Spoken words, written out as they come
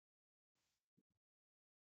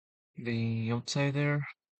The Outsider,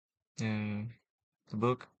 uh, the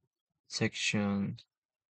book, section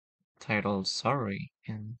titled Sorry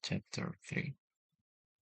in chapter 3.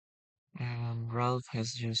 Ralph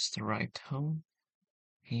has just arrived home.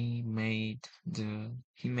 He makes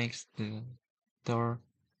the door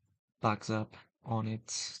backs up on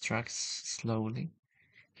its tracks slowly.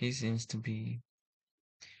 He seems to be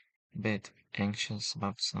a bit anxious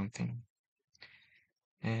about something.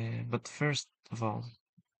 But first of all,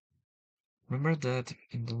 remember that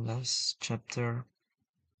in the last chapter,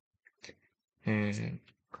 uh,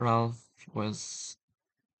 Ralph was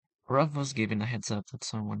Ralph was given a heads up that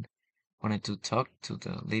someone wanted to talk to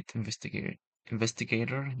the lead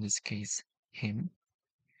investigator, in this case, him.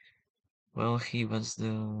 Well, he was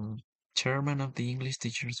the chairman of the English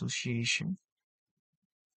Teachers Association,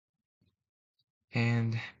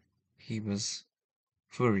 and he was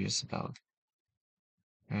furious about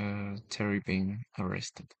Terry being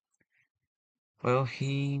arrested. Well,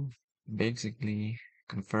 he basically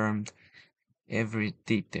confirmed every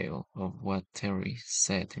detail of what Terry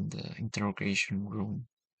said in the interrogation room.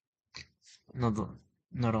 Not,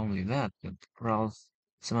 not only that, but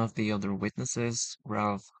some of the other witnesses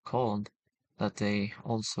Ralph called, that they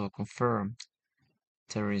also confirmed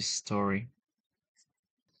Terry's story.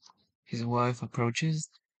 His wife approaches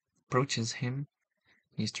him.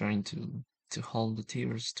 He's trying to hold the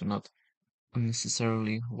tears to not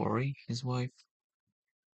unnecessarily worry his wife,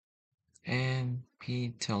 and he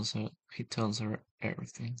tells her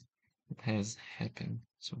everything that has happened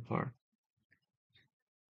so far.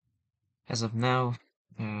 As of now,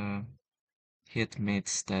 uh, he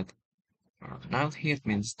admits that he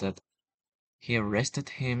admits that he arrested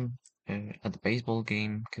him at the baseball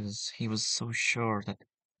game because he was so sure that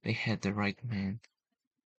they had the right man.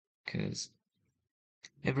 Because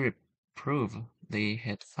every proof they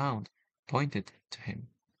had found pointed to him.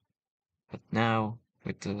 But now,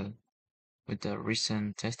 with the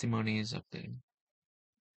recent testimonies of the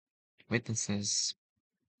witnesses,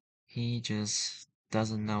 he just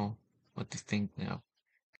doesn't know what to think now.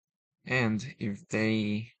 And if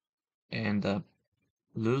they end up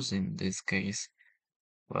losing this case,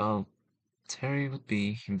 well, Terry would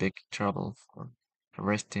be in big trouble for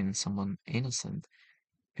arresting someone innocent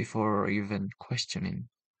before even questioning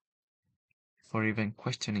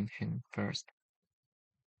him first,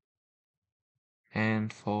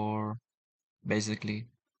 and for basically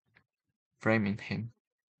framing him.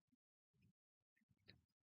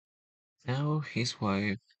 Now his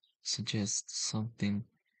wife suggests something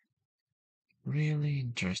really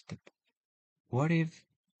interesting. What if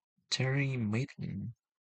Terry Maitland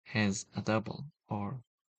has a double or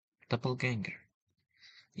doppelganger?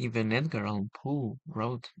 Even Edgar Allan Poe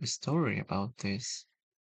wrote a story about this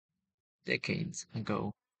decades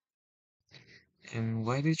ago. And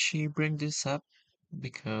why did she bring this up?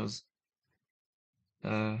 Because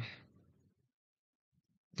uh,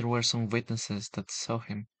 there were some witnesses that saw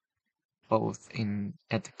him both in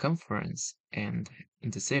at the conference and in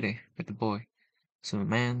the city with the boy. So a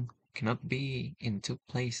man cannot be in two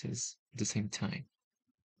places at the same time.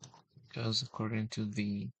 Because according to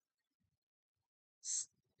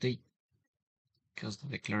state, because the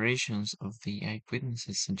declarations of the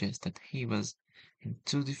eyewitnesses suggest that he was in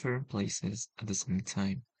two different places at the same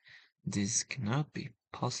time. This cannot be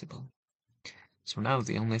possible. So now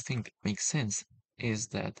the only thing that makes sense is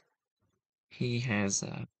that he has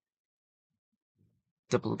a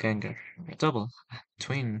doppelganger, a double, a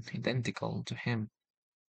twin identical to him,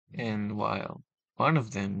 and while one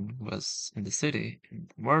of them was in the city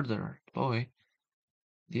and murdered the boy,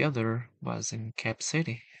 the other was in Cap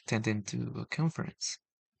City attending to a conference.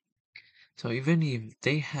 So even if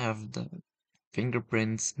they have the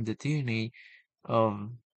fingerprints and the DNA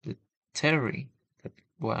of the Terry that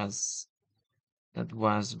was that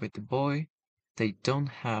was with the boy, they don't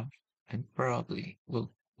have and probably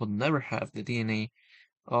will never have the DNA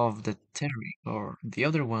of the Terry or the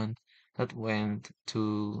other one that went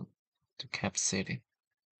to Cap City.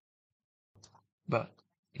 But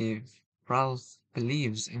if Ralph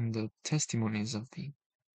believes in the testimonies of the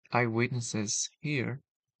eyewitnesses here,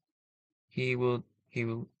 he will he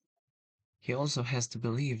will he also has to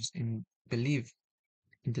believe in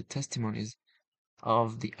the testimonies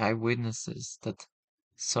of the eyewitnesses that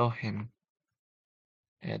saw him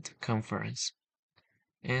at the conference.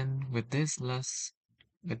 And with this last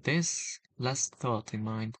thought in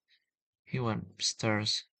mind, he went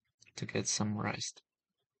upstairs to get some rest.